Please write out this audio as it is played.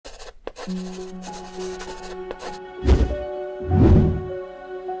I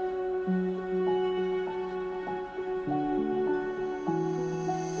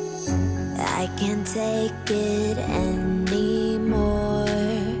can't take it anymore.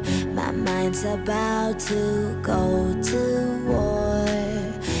 My mind's about to go to war.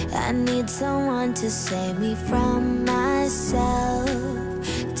 I need someone to save me from myself,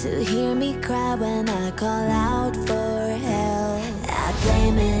 to hear me cry when I call out for help. I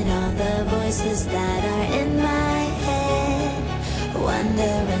blame it on the voices that are in my head,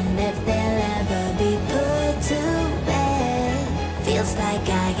 wondering if they'll ever be put to bed. Feels like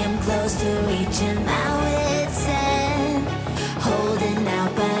I am close to reaching my wit's end, holding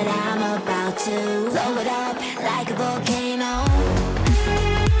out, but I'm about to blow it up like a volcano.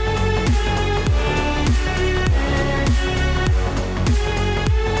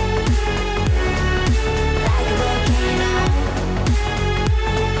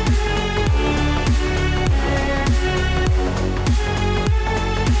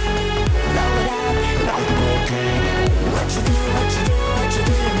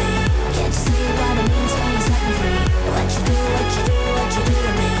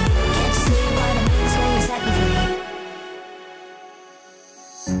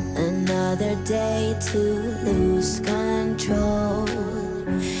 Another day to lose control.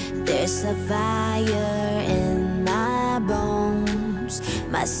 There's a fire in my bones.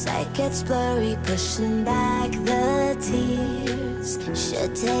 My sight gets blurry, pushing back the tears.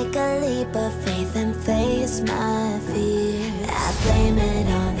 Should take a leap of faith and face my fear. I blame it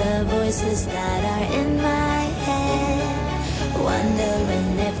on the voices that are in my head,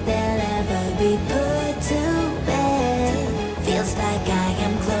 wondering